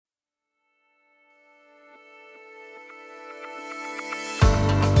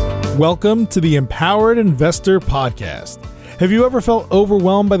Welcome to the Empowered Investor Podcast. Have you ever felt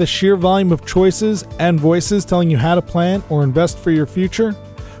overwhelmed by the sheer volume of choices and voices telling you how to plan or invest for your future?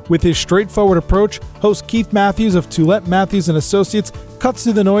 With his straightforward approach, host Keith Matthews of Toulette Matthews & Associates cuts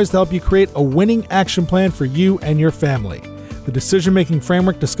through the noise to help you create a winning action plan for you and your family. The decision-making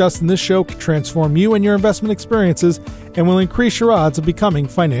framework discussed in this show can transform you and your investment experiences and will increase your odds of becoming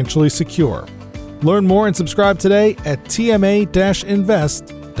financially secure. Learn more and subscribe today at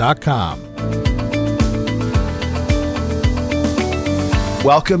tma-invest.com.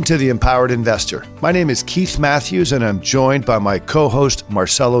 Welcome to the Empowered Investor. My name is Keith Matthews, and I'm joined by my co-host,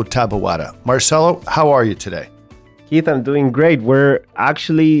 Marcelo Taboada. Marcelo, how are you today? Keith, I'm doing great. We're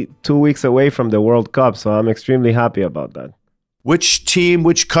actually 2 weeks away from the World Cup, so I'm extremely happy about that. Which team,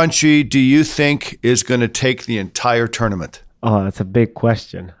 which country do you think is going to take the entire tournament? Oh, that's a big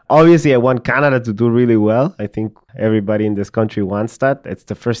question. Obviously, I want Canada to do really well. I think everybody in this country wants that. It's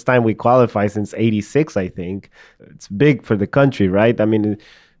the first time we qualify since '86, I think. It's big for the country, right? I mean,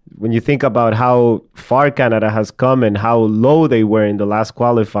 when you think about how far Canada has come and how low they were in the last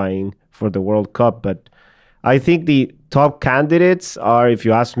qualifying for the World Cup. But I think the top candidates are, if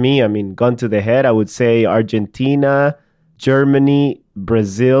you ask me, I mean, gun to the head, I would say Argentina, Germany,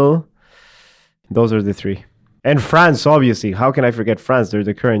 Brazil. Those are the three. And France, obviously. How can I forget France? They're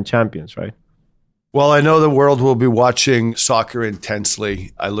the current champions, right? Well, I know the world will be watching soccer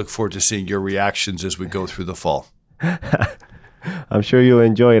intensely. I look forward to seeing your reactions as we go through the fall. I'm sure you'll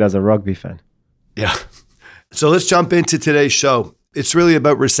enjoy it as a rugby fan. Yeah. So let's jump into today's show. It's really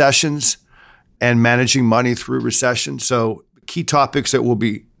about recessions and managing money through recession. So key topics that we'll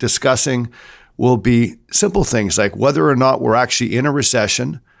be discussing will be simple things like whether or not we're actually in a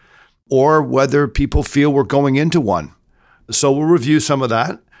recession, or whether people feel we're going into one. So we'll review some of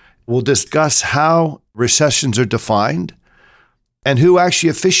that. We'll discuss how recessions are defined and who actually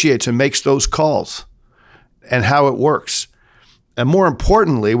officiates and makes those calls and how it works. And more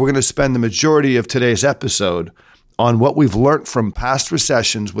importantly, we're going to spend the majority of today's episode on what we've learned from past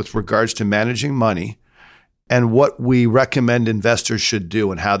recessions with regards to managing money and what we recommend investors should do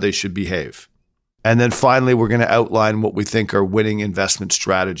and how they should behave. And then finally, we're going to outline what we think are winning investment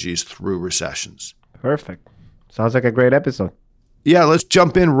strategies through recessions. Perfect. Sounds like a great episode. Yeah, let's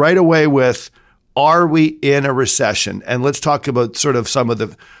jump in right away with, are we in a recession? And let's talk about sort of some of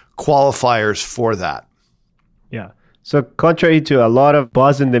the qualifiers for that. Yeah. So contrary to a lot of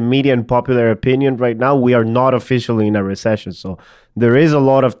buzz in the media and popular opinion right now, we are not officially in a recession. So there is a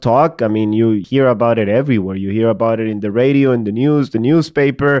lot of talk. I mean, you hear about it everywhere. You hear about it in the radio, in the news, the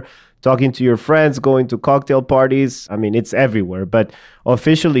newspaper, talking to your friends, going to cocktail parties. I mean, it's everywhere. But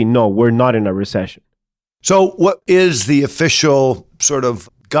officially, no, we're not in a recession. So what is the official sort of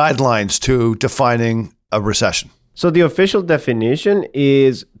guidelines to defining a recession? So the official definition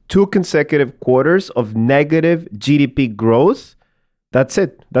is 2 consecutive quarters of negative GDP growth. That's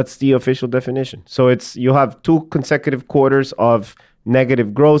it. That's the official definition. So it's you have 2 consecutive quarters of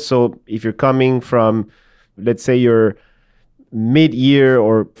negative growth. So if you're coming from, let's say your mid-year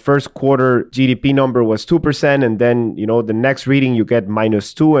or first quarter GDP number was 2%, and then, the next reading you get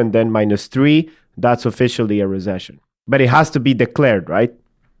 -2 and then -3, that's officially a recession. But it has to be declared, right?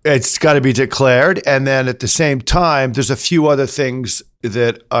 It's got to be declared. And then at the same time, there's a few other things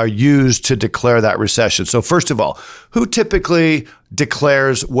that are used to declare that recession. So first of all, who typically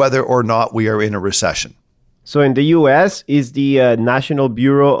declares whether or not we are in a recession? So in the U.S. is the National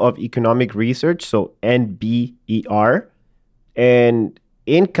Bureau of Economic Research, so NBER. And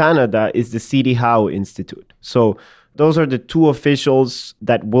in Canada is the CD Howe Institute. So those are the 2 officials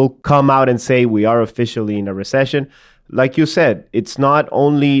that will come out and say we are officially in a recession. Like you said, it's not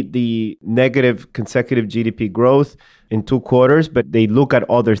only the negative consecutive GDP growth in 2 quarters, but they look at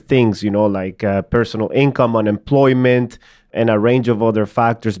other things, like personal income, unemployment, and a range of other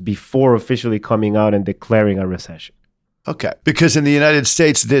factors before officially coming out and declaring a recession. Okay. Because in the United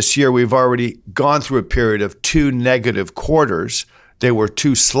States this year, we've already gone through a period of 2 negative quarters. They were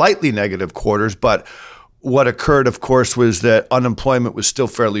 2 slightly negative quarters, but what occurred, of course, was that unemployment was still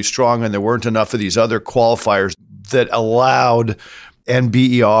fairly strong and there weren't enough of these other qualifiers that allowed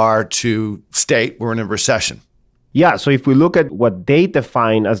NBER to state we're in a recession. Yeah, so if we look at what they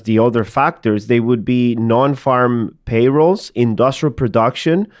define as the other factors, they would be non-farm payrolls, industrial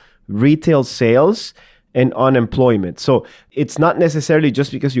production, retail sales, and unemployment. So it's not necessarily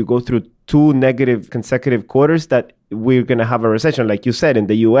just because you go through 2 negative consecutive quarters that we're going to have a recession. Like you said, in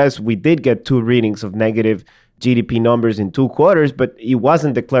the US, we did get 2 readings of negative GDP numbers in 2 quarters, but it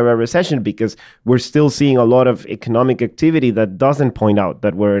wasn't declared a recession because we're still seeing a lot of economic activity that doesn't point out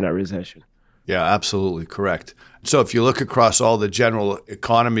that we're in a recession. Yeah, absolutely correct. So if you look across all the general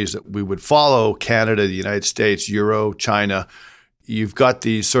economies that we would follow, Canada, the United States, Euro, China, you've got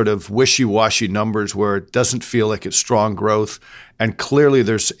these sort of wishy-washy numbers where it doesn't feel like it's strong growth. And clearly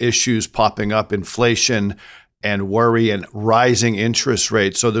there's issues popping up, inflation and worry and rising interest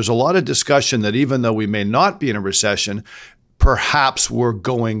rates. So there's a lot of discussion that even though we may not be in a recession, perhaps we're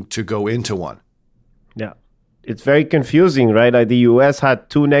going to go into one. Yeah. It's very confusing, right? Like the US had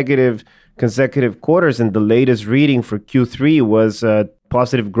 2 negative consecutive quarters, and the latest reading for Q3 was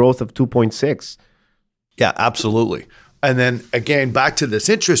positive growth of 2.6. Yeah, absolutely. And then again, back to this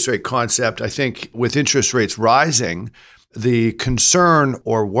interest rate concept, I think with interest rates rising, the concern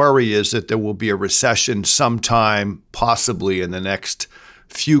or worry is that there will be a recession sometime, possibly in the next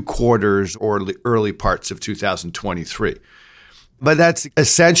few quarters or early parts of 2023. But that's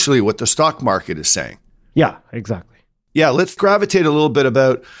essentially what the stock market is saying. Yeah, exactly. Yeah, let's gravitate a little bit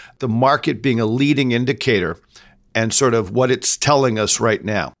about the market being a leading indicator and sort of what it's telling us right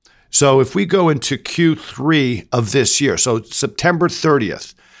now. So if we go into Q3 of this year, so September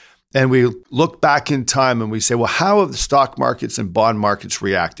 30th, and we look back in time and we say, well, how have the stock markets and bond markets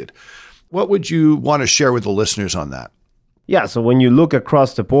reacted? What would you want to share with the listeners on that? Yeah, so when you look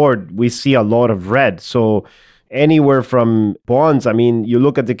across the board, we see a lot of red. So anywhere from bonds, I mean, you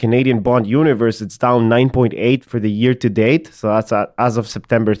look at the Canadian bond universe, it's down 9.8 for the year to date. So that's as of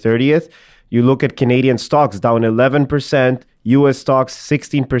September 30th. You look at Canadian stocks, down 11%, US stocks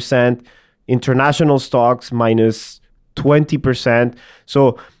 16%, international stocks minus 20%.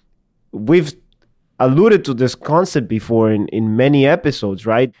 So we've alluded to this concept before in many episodes,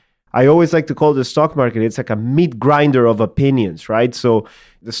 right? I always like to call the stock market, it's like a meat grinder of opinions, right? So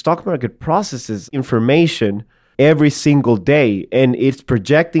the stock market processes information every single day, and it's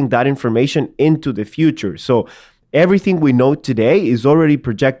projecting that information into the future. So everything we know today is already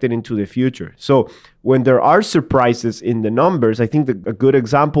projected into the future. So when there are surprises in the numbers, I think a good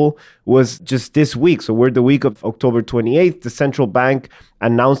example was just this week. So we're the week of October 28th. The central bank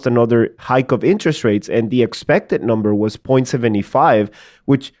announced another hike of interest rates, and the expected number was 0.75,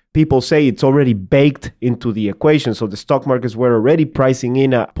 which people say it's already baked into the equation. So the stock markets were already pricing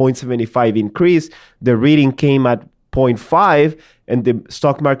in a 0.75 increase. The reading came at 0.5, and the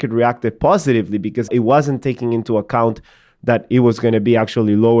stock market reacted positively because it wasn't taking into account that it was going to be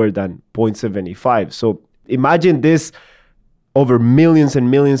actually lower than 0.75. So imagine this over millions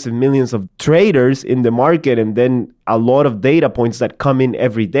and millions and millions of traders in the market, and then a lot of data points that come in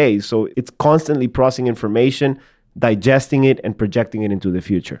every day. So it's constantly processing information, digesting it, and projecting it into the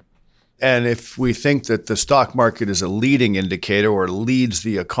future. And if we think that the stock market is a leading indicator or leads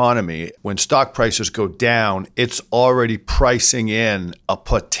the economy, when stock prices go down, it's already pricing in a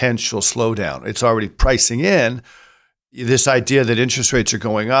potential slowdown. It's already pricing in this idea that interest rates are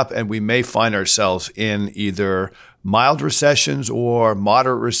going up, and we may find ourselves in either mild recessions or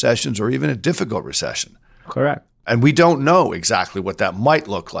moderate recessions or even a difficult recession. Correct. And we don't know exactly what that might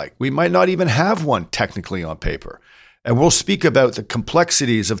look like. We might not even have one technically on paper. And we'll speak about the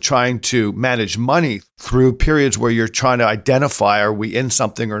complexities of trying to manage money through periods where you're trying to identify, are we in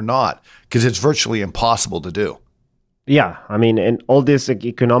something or not? Because it's virtually impossible to do. Yeah, I mean, and all this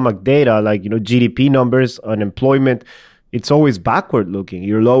economic data, like, GDP numbers, unemployment, it's always backward looking.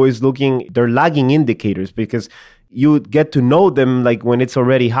 You're always looking, they're lagging indicators because you get to know them like when it's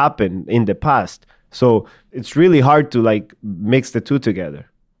already happened in the past. So it's really hard to mix the two together.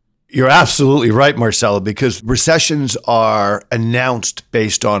 You're absolutely right, Marcelo, because recessions are announced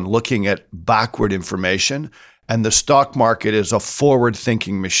based on looking at backward information, and the stock market is a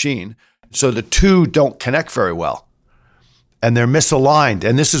forward-thinking machine. So the two don't connect very well, and they're misaligned.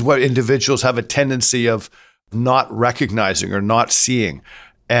 And this is what individuals have a tendency of not recognizing or not seeing.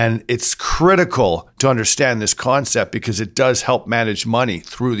 And it's critical to understand this concept because it does help manage money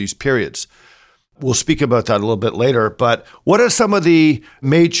through these periods. We'll speak about that a little bit later, but what are some of the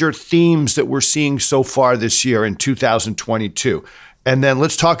major themes that we're seeing so far this year in 2022? And then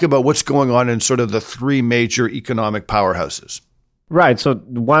let's talk about what's going on in sort of the three major economic powerhouses. Right. So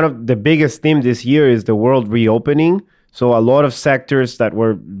one of the biggest themes this year is the world reopening. So a lot of sectors that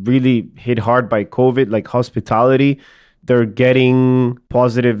were really hit hard by COVID, like hospitality, they're getting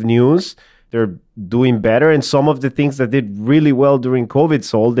positive news. They're doing better. And some of the things that did really well during COVID,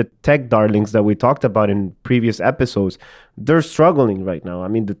 so all the tech darlings that we talked about in previous episodes, they're struggling right now. I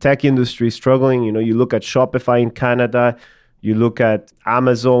mean, the tech industry is struggling. You look at Shopify in Canada, you look at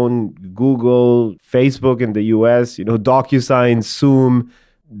Amazon, Google, Facebook in the US, DocuSign, Zoom,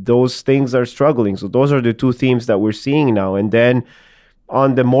 those things are struggling. So those are the two themes that we're seeing now. And then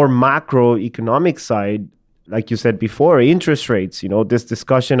on the more macroeconomic side, like you said before, interest rates, this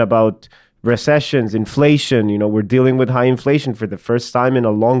discussion about recessions, inflation. We're dealing with high inflation for the first time in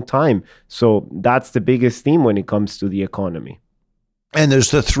a long time. So that's the biggest theme when it comes to the economy. And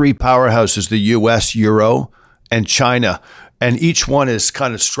there's the three powerhouses, the US, Euro, and China. And each one is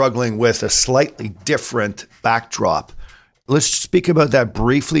kind of struggling with a slightly different backdrop. Let's speak about that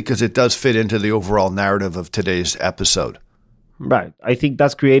briefly because it does fit into the overall narrative of today's episode. Right. I think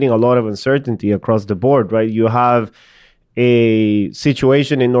that's creating a lot of uncertainty across the board, right? You have a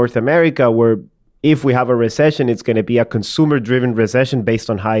situation in North America where if we have a recession, it's going to be a consumer-driven recession based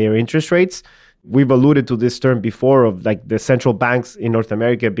on higher interest rates. We've alluded to this term before of like the central banks in North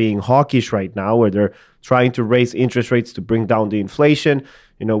America being hawkish right now, where they're trying to raise interest rates to bring down the inflation.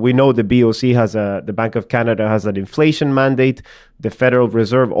 We know the BOC the Bank of Canada has an inflation mandate. The Federal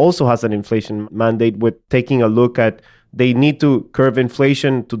Reserve also has an inflation mandate with taking a look at they need to curb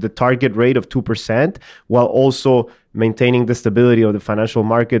inflation to the target rate of 2% while also maintaining the stability of the financial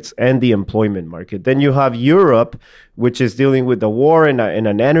markets and the employment market. Then you have Europe, which is dealing with the war and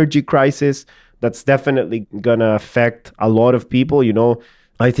an energy crisis that's definitely going to affect a lot of people.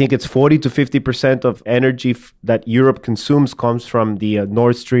 I think it's 40 to 50% of energy that Europe consumes comes from the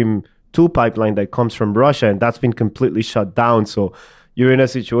Nord Stream 2 pipeline that comes from Russia, and that's been completely shut down. So you're in a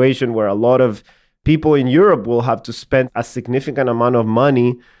situation where a lot of people in Europe will have to spend a significant amount of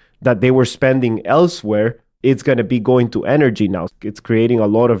money that they were spending elsewhere. It's going to be going to energy now. It's creating a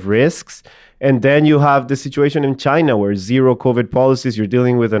lot of risks. And then you have the situation in China where zero COVID policies, you're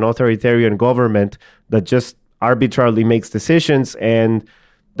dealing with an authoritarian government that just arbitrarily makes decisions. And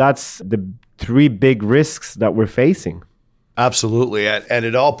that's the three big risks that we're facing. Absolutely. And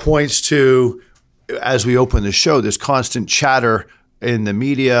it all points to, as we open the show, this constant chatter in the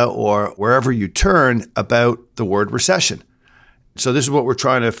media or wherever you turn about the word recession. So this is what we're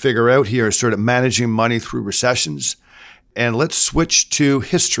trying to figure out here, is sort of managing money through recessions. And let's switch to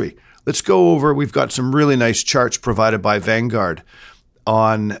history. Let's go over, we've got some really nice charts provided by Vanguard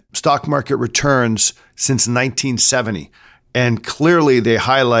on stock market returns since 1970. And clearly they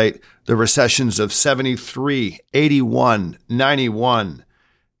highlight the recessions of 73, 81, 91,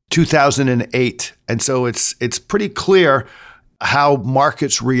 2008. And so it's pretty clear how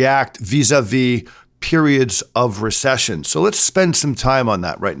markets react vis-a-vis periods of recession. So let's spend some time on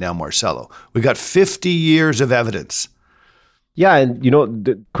that right now, Marcelo. We got 50 years of evidence. Yeah, and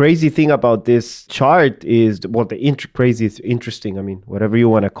the crazy thing about this chart is, interesting, whatever you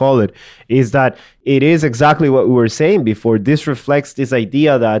want to call it, is that it is exactly what we were saying before. This reflects this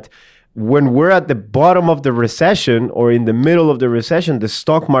idea that when we're at the bottom of the recession or in the middle of the recession, the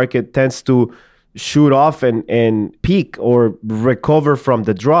stock market tends to shoot off and peak or recover from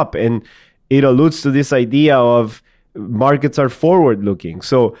the drop. And it alludes to this idea of markets are forward looking.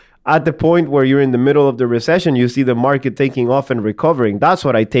 So at the point where you're in the middle of the recession, you see the market taking off and recovering. That's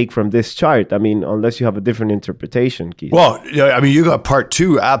what I take from this chart. Unless you have a different interpretation, Keith. Well, you got part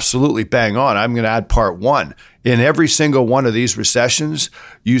two absolutely bang on. I'm going to add part one. In every single one of these recessions,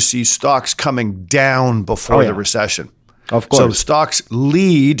 you see stocks coming down before the recession. Of course. So stocks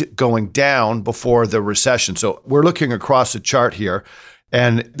lead going down before the recession. So we're looking across the chart here,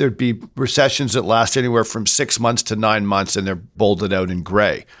 and there'd be recessions that last anywhere from 6 months to 9 months, and they're bolded out in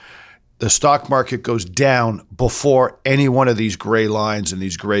gray. The stock market goes down before any one of these gray lines and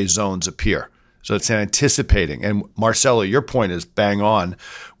these gray zones appear. So it's anticipating. And Marcelo, your point is bang on,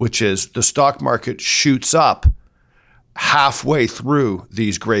 which is the stock market shoots up halfway through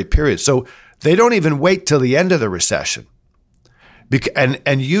these gray periods. So they don't even wait till the end of the recession.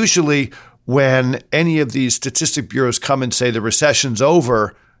 And usually when any of these statistic bureaus come and say the recession's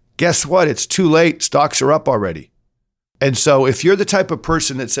over, guess what? It's too late. Stocks are up already. And so if you're the type of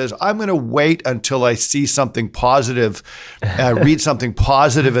person that says, I'm going to wait until I see something positive, read something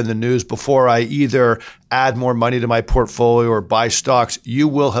positive in the news before I either add more money to my portfolio or buy stocks, you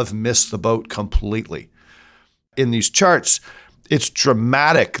will have missed the boat completely. In these charts, it's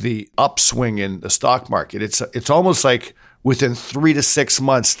dramatic, the upswing in the stock market. It's almost like within 3 to 6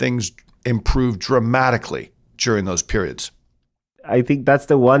 months, things improve dramatically during those periods. I think that's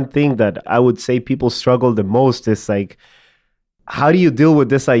the one thing that I would say people struggle the most is like, how do you deal with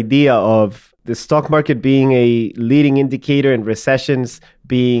this idea of the stock market being a leading indicator and recessions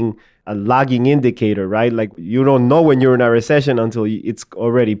being a lagging indicator, right? Like you don't know when you're in a recession until it's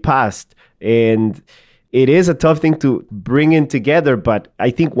already passed. And it is a tough thing to bring in together. But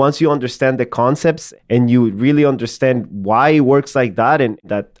I think once you understand the concepts and you really understand why it works like that, and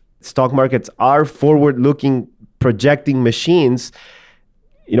that stock markets are forward-looking projecting machines,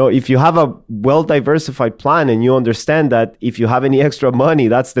 if you have a well-diversified plan and you understand that if you have any extra money,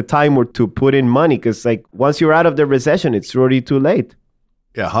 that's the time to put in money, because like once you're out of the recession, it's already too late.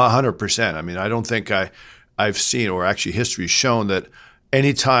 Yeah, 100%. I mean, I don't think I've seen, or actually history's shown, that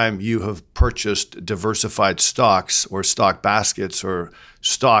anytime you have purchased diversified stocks or stock baskets or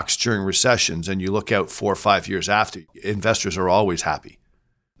stocks during recessions and you look out 4 or 5 years after, investors are always happy.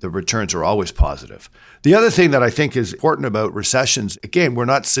 The returns are always positive. The other thing that I think is important about recessions, again, we're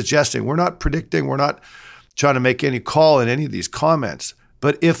not suggesting, we're not predicting, we're not trying to make any call in any of these comments.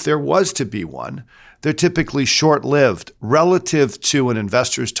 But if there was to be one, they're typically short-lived relative to an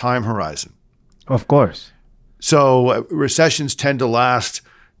investor's time horizon. Of course. So recessions tend to last,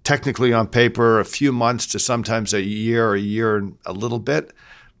 technically on paper, a few months to sometimes a year and a little bit.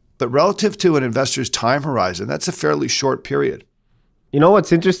 But relative to an investor's time horizon, that's a fairly short period. You know,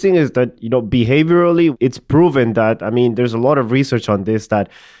 what's interesting is that, behaviorally, it's proven that, there's a lot of research on this, that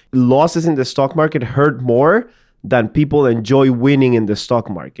losses in the stock market hurt more than people enjoy winning in the stock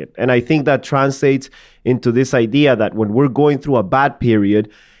market. And I think that translates into this idea that when we're going through a bad period,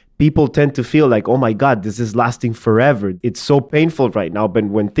 people tend to feel like, oh my God, this is lasting forever. It's so painful right now. But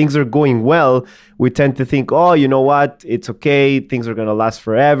when things are going well, we tend to think, oh, you know what? It's okay. Things are going to last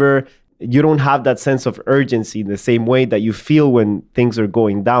forever. You don't have that sense of urgency in the same way that you feel when things are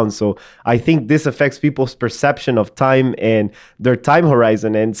going down. So I think this affects people's perception of time and their time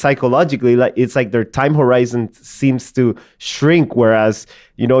horizon. And psychologically, it's like their time horizon seems to shrink. Whereas,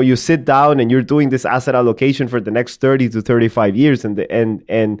 you sit down and you're doing this asset allocation for the next 30 to 35 years.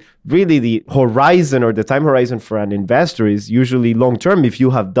 And really the horizon or the time horizon for an investor is usually long-term if you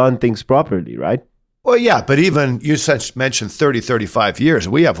have done things properly, right? Well, yeah, but even you mentioned 30, 35 years.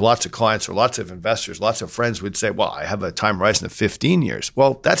 We have lots of clients or lots of investors, lots of friends would say, well, I have a time horizon of 15 years.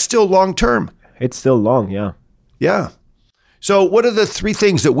 Well, that's still long term. It's still long, yeah. Yeah. So what are the 3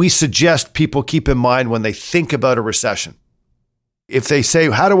 things that we suggest people keep in mind when they think about a recession? If they say,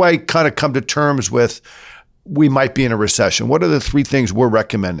 how do I kind of come to terms with we might be in a recession? What are the 3 things we're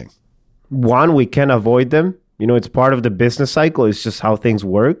recommending? 1, we can avoid them. It's part of the business cycle. It's just how things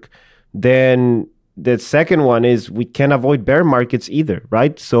work. Then the second one is we can't avoid bear markets either,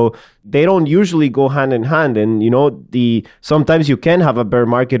 right? So they don't usually go hand in hand. And, sometimes you can have a bear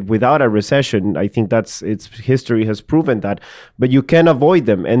market without a recession. I think history has proven that, but you can avoid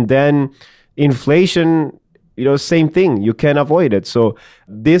them. And then inflation, same thing, you can avoid it. So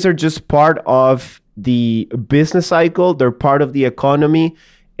these are just part of the business cycle. They're part of the economy,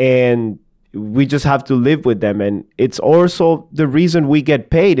 and we just have to live with them. And it's also the reason we get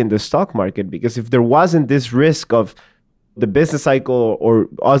paid in the stock market, because if there wasn't this risk of the business cycle or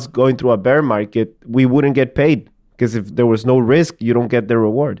us going through a bear market, we wouldn't get paid, because if there was no risk, you don't get the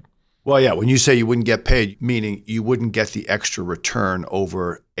reward. Well, yeah, when you say you wouldn't get paid, meaning you wouldn't get the extra return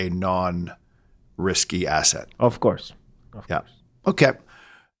over a non-risky asset. Of course. Okay.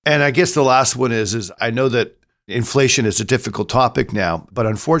 And I guess the last one is I know that inflation is a difficult topic now, but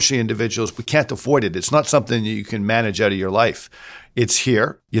unfortunately, individuals, we can't avoid it. It's not something that you can manage out of your life. It's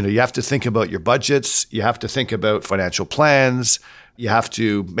here. You have to think about your budgets. You have to think about financial plans. You have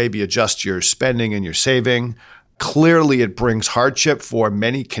to maybe adjust your spending and your saving. Clearly, it brings hardship for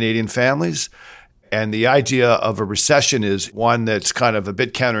many Canadian families. And the idea of a recession is one that's kind of a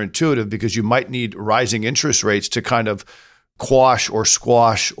bit counterintuitive, because you might need rising interest rates to kind of quash or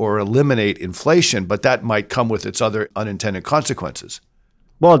squash or eliminate inflation, but that might come with its other unintended consequences.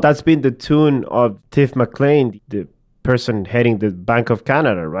 Well, that's been the tune of Tiff McLean, the person heading the Bank of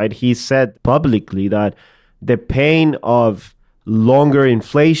Canada, right? He said publicly that the pain of longer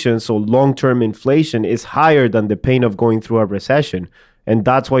inflation, so long-term inflation, is higher than the pain of going through a recession. And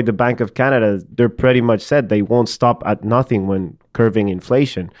that's why the Bank of Canada, they're pretty much said they won't stop at nothing when curbing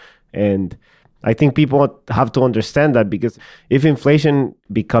inflation. And I think people have to understand that, because if inflation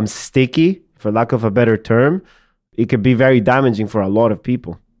becomes sticky, for lack of a better term, it could be very damaging for a lot of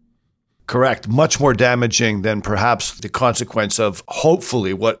people. Correct. Much more damaging than perhaps the consequence of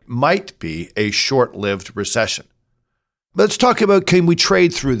hopefully what might be a short-lived recession. Let's talk about, can we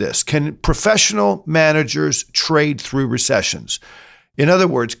trade through this? Can professional managers trade through recessions? In other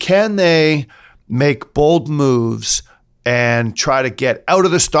words, can they make bold moves and try to get out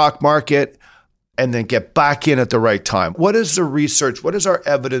of the stock market and then get back in at the right time? What is the research? What does our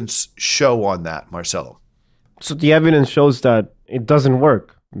evidence show on that, Marcelo? So the evidence shows that it doesn't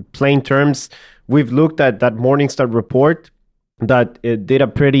work. In plain terms, we've looked at that Morningstar report that it did a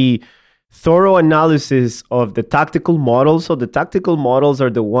pretty thorough analysis of the tactical models. So the tactical models are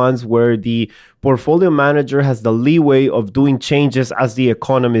the ones where the portfolio manager has the leeway of doing changes as the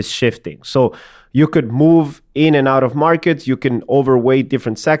economy is shifting. So you could move in and out of markets. You can overweight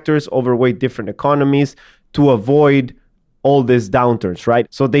different sectors, overweight different economies to avoid all these downturns, right?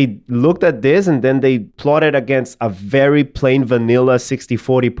 So they looked at this and then they plotted against a very plain vanilla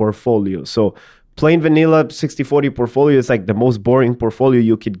 60-40 portfolio. So plain vanilla 60-40 portfolio is like the most boring portfolio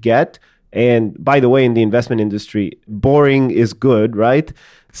you could get. And by the way, in the investment industry, boring is good, right?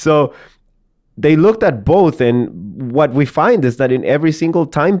 So they looked at both, and what we find is that in every single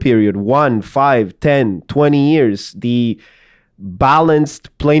time period, 1, 5, 10, 20 years, the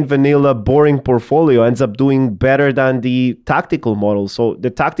balanced, plain vanilla, boring portfolio ends up doing better than the tactical model. So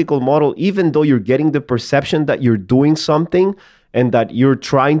the tactical model, even though you're getting the perception that you're doing something and that you're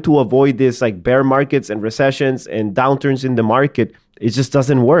trying to avoid this like bear markets and recessions and downturns in the market, it just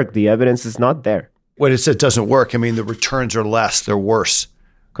doesn't work. The evidence is not there. When it says doesn't work, I mean, the returns are less, they're worse.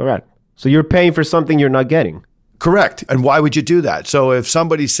 Correct. So you're paying for something you're not getting. Correct. And why would you do that? So if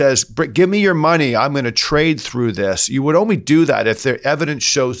somebody says, give me your money, I'm going to trade through this, you would only do that if the evidence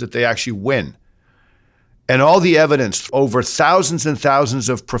shows that they actually win. And all the evidence over thousands and thousands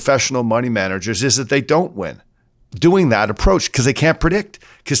of professional money managers is that they don't win doing that approach because they can't predict,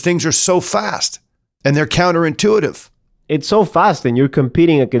 because things are so fast and they're counterintuitive. It's so fast and you're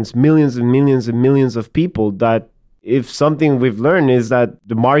competing against millions and millions and millions of people that if something we've learned is that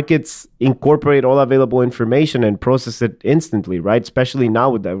the markets incorporate all available information and process it instantly, right? Especially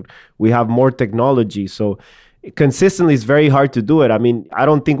now that we have more technology. So consistently, it's very hard to do it. I mean, I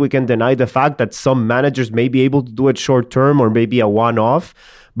don't think we can deny the fact that some managers may be able to do it short term or maybe a one-off,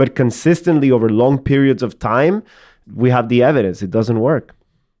 but consistently over long periods of time, we have the evidence. It doesn't work.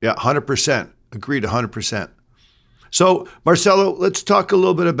 Yeah, 100%. Agreed, 100%. So, Marcelo, let's talk a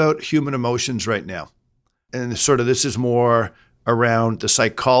little bit about human emotions right now. And sort of this is more around the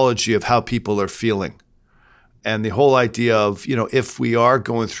psychology of how people are feeling. And the whole idea of, if we are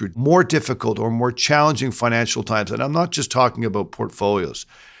going through more difficult or more challenging financial times, and I'm not just talking about portfolios.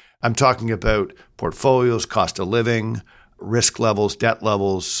 I'm talking about portfolios, cost of living, risk levels, debt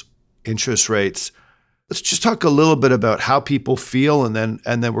levels, interest rates. Let's just talk a little bit about how people feel, and then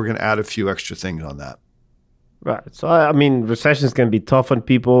we're going to add a few extra things on that. Right. So, I mean, recessions can be tough on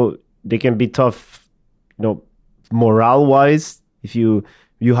people. They can be tough, morale-wise. If you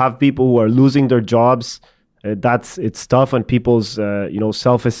have people who are losing their jobs, it's tough on people's,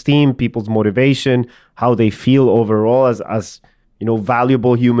 self-esteem, people's motivation, how they feel overall as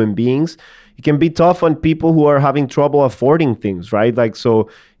valuable human beings. It can be tough on people who are having trouble affording things, right? Like, so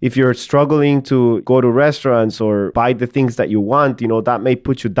if you're struggling to go to restaurants or buy the things that you want, that may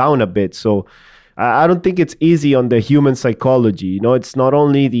put you down a bit. So I don't think it's easy on the human psychology. It's not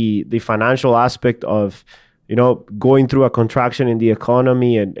only the financial aspect of, going through a contraction in the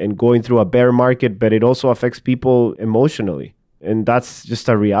economy and going through a bear market, but it also affects people emotionally. And that's just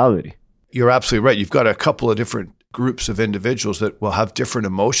a reality. You're absolutely right. You've got a couple of different groups of individuals that will have different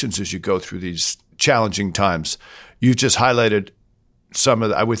emotions as you go through these challenging times. You just highlighted some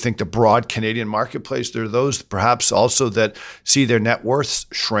of I would think the broad Canadian marketplace. There are those perhaps also that see their net worths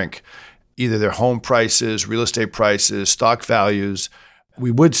shrink, either their home prices, real estate prices, stock values.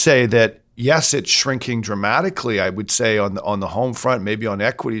 We would say that, yes, it's shrinking dramatically, I would say, on the home front, maybe on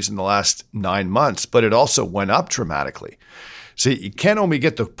equities in the last 9 months, but it also went up dramatically. So you can't only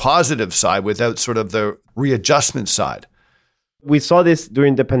get the positive side without sort of the readjustment side. We saw this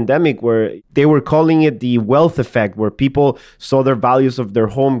during the pandemic where they were calling it the wealth effect, where people saw their values of their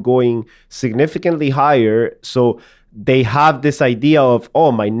home going significantly higher. So they have this idea of,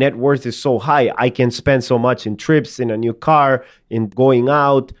 oh, my net worth is so high, I can spend so much in trips, in a new car, in going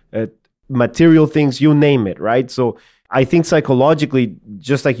out, material things, you name it, right? So I think psychologically,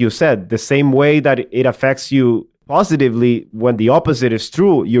 just like you said, the same way that it affects you positively, when the opposite is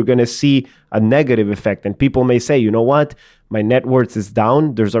true, you're going to see a negative effect. And people may say, you know what, my net worth is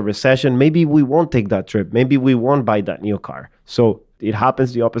down, there's a recession, maybe we won't take that trip, maybe we won't buy that new car. So it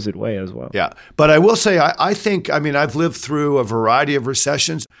happens the opposite way as well. Yeah. But I will say, I think, I've lived through a variety of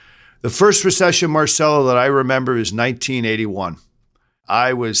recessions. The first recession, Marcelo, that I remember is 1981.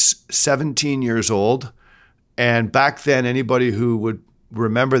 I was 17 years old. And back then, anybody who would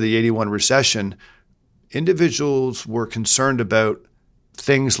remember the 81 recession, individuals were concerned about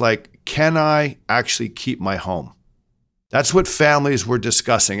things like, can I actually keep my home? That's what families were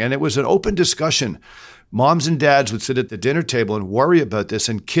discussing. And it was an open discussion. Moms and dads would sit at the dinner table and worry about this,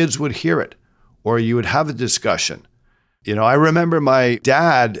 and kids would hear it, or you would have a discussion. I remember my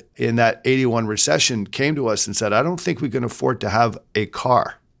dad in that 81 recession came to us and said, I don't think we can afford to have a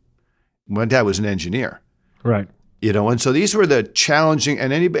car. My dad was an engineer. Right. And so these were the challenging,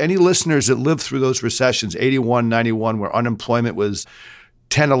 and any listeners that lived through those recessions, 81, 91, where unemployment was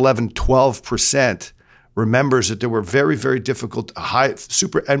 10, 11, 12%, remembers that there were very, very difficult,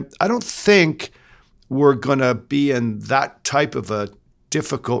 and I don't think we're going to be in that type of a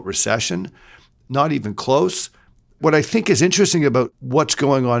difficult recession. Not even close. What I think is interesting about what's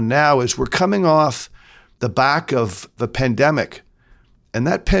going on now is we're coming off the back of the pandemic. And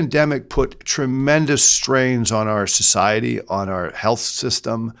that pandemic put tremendous strains on our society, on our health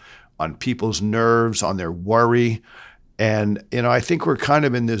system, on people's nerves, on their worry. And, I think we're kind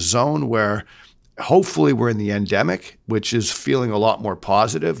of in this zone where hopefully we're in the endemic, which is feeling a lot more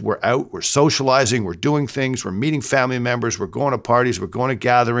positive. We're out, we're socializing, we're doing things, we're meeting family members, we're going to parties, we're going to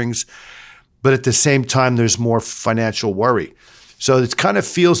gatherings. But at the same time, there's more financial worry. So it kind of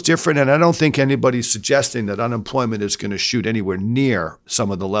feels different. And I don't think anybody's suggesting that unemployment is going to shoot anywhere near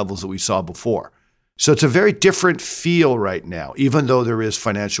some of the levels that we saw before. So it's a very different feel right now, even though there is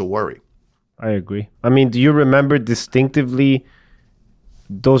financial worry. I agree. I mean, do you remember distinctively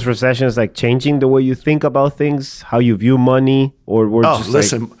those recessions like changing the way you think about things, how you view money, or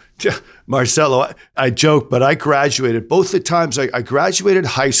listen, Marcelo, I joke, but I graduated both the times. I graduated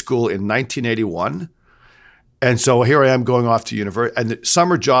high school in 1981. And so here I am going off to university, and the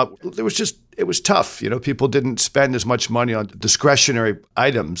summer job, it was tough. People didn't spend as much money on discretionary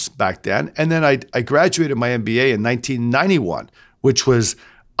items back then. And then I graduated my MBA in 1991, which was,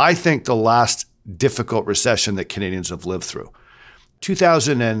 I think, the last difficult recession that Canadians have lived through.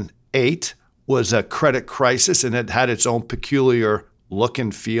 2008 was a credit crisis, and it had its own peculiar look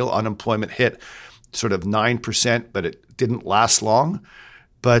and feel. Unemployment hit sort of 9%, but it didn't last long.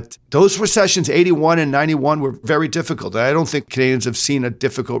 But those recessions, 81 and 91, were very difficult. I don't think Canadians have seen a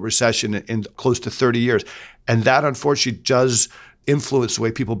difficult recession in close to 30 years. And that, unfortunately, does influence the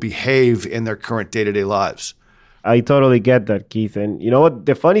way people behave in their current day-to-day lives. I totally get that, Keith. And you know what?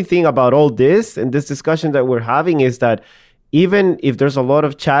 The funny thing about all this and this discussion that we're having is that even if there's a lot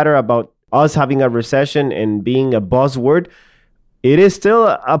of chatter about us having a recession and being a buzzword, it is still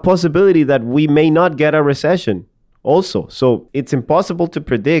a possibility that we may not get a recession also. So it's impossible to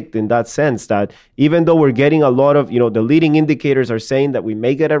predict in that sense that even though we're getting a lot of, the leading indicators are saying that we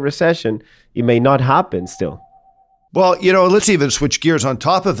may get a recession, it may not happen still. Well, let's even switch gears on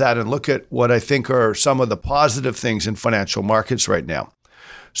top of that and look at what I think are some of the positive things in financial markets right now.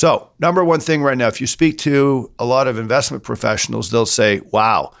 So, number one thing right now, if you speak to a lot of investment professionals, they'll say,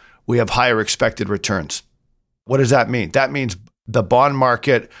 wow, we have higher expected returns. What does that mean? That means the bond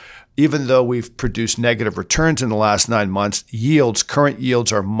market, even though we've produced negative returns in the last 9 months, current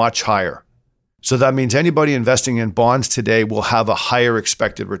yields are much higher. So that means anybody investing in bonds today will have a higher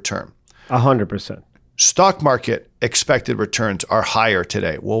expected return. 100%. Stock market expected returns are higher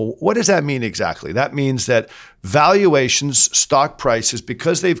today. Well, what does that mean exactly? That means that valuations, stock prices,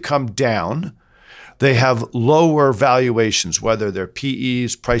 because they've come down, they have lower valuations, whether they're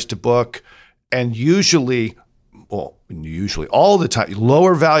PEs, price to book, and usually all the time,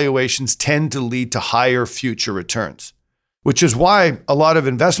 lower valuations tend to lead to higher future returns, which is why a lot of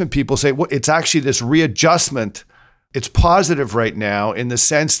investment people say, well, it's actually this readjustment. It's positive right now in the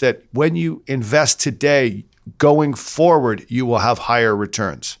sense that when you invest today, going forward, you will have higher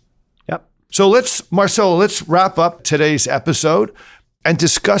returns. Yep. So Marcelo, let's wrap up today's episode and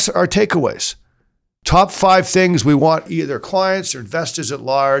discuss our takeaways. Top 5 things we want either clients or investors at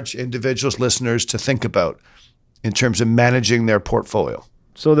large, individuals, listeners to think about in terms of managing their portfolio.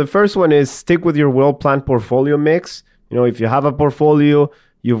 So the first one is stick with your well-planned portfolio mix. If you have a portfolio,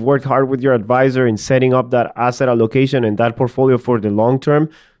 you've worked hard with your advisor in setting up that asset allocation and that portfolio for the long term.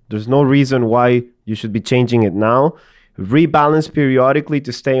 There's no reason why you should be changing it now. Rebalance periodically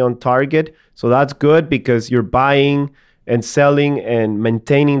to stay on target. So that's good because you're buying and selling and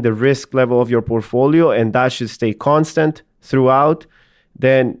maintaining the risk level of your portfolio, and that should stay constant throughout.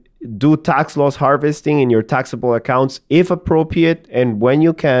 Then do tax loss harvesting in your taxable accounts if appropriate, and when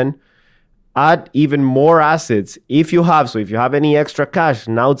you can, add even more assets if you have. So if you have any extra cash,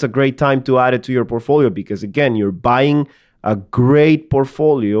 now it's a great time to add it to your portfolio because, again, you're buying a great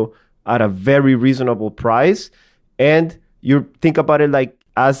portfolio at a very reasonable price, and you think about it like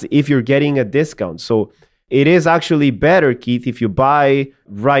as if you're getting a discount. So it is actually better, Keith, if you buy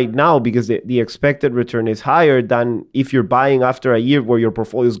right now because the expected return is higher than if you're buying after a year where your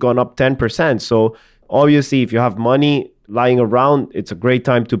portfolio's gone up 10%. So obviously, if you have money lying around, it's a great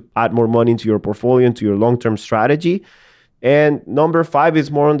time to add more money into your portfolio, into your long-term strategy. And number 5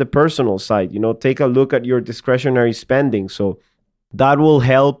 is more on the personal side. Take a look at your discretionary spending. So that will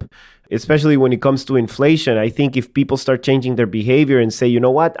help, especially when it comes to inflation. I think if people start changing their behavior and say, you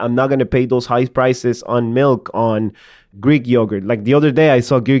know what, I'm not going to pay those high prices on milk, on Greek yogurt. Like the other day, I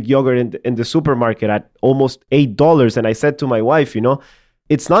saw Greek yogurt in the supermarket at almost $8. And I said to my wife,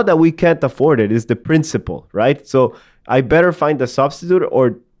 it's not that we can't afford it. It's the principle, right? So I better find a substitute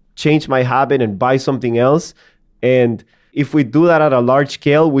or change my habit and buy something else. And if we do that at a large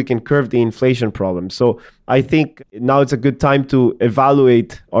scale, we can curb the inflation problem. So I think now it's a good time to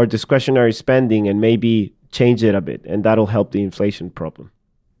evaluate our discretionary spending and maybe change it a bit, and that'll help the inflation problem.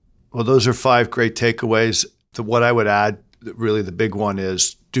 Well, those are 5 great takeaways. What I would add, really the big one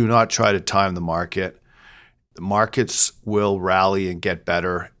is do not try to time the market. The markets will rally and get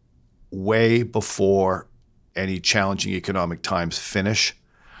better way before any challenging economic times finish.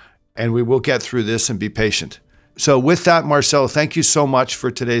 And we will get through this and be patient. So with that, Marcelo, thank you so much for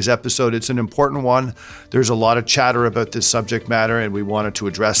today's episode. It's an important one. There's a lot of chatter about this subject matter, and we wanted to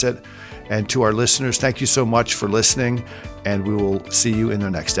address it. And to our listeners, thank you so much for listening, and we will see you in the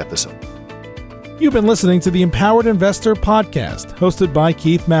next episode. You've been listening to the Empowered Investor Podcast, hosted by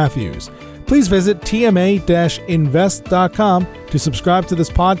Keith Matthews. Please visit tma-invest.com to subscribe to this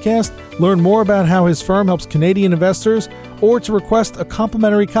podcast, learn more about how his firm helps Canadian investors, or to request a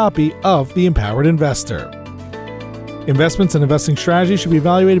complimentary copy of The Empowered Investor. Investments and investing strategies should be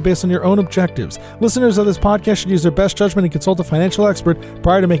evaluated based on your own objectives. Listeners of this podcast should use their best judgment and consult a financial expert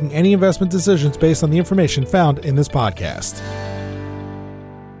prior to making any investment decisions based on the information found in this podcast.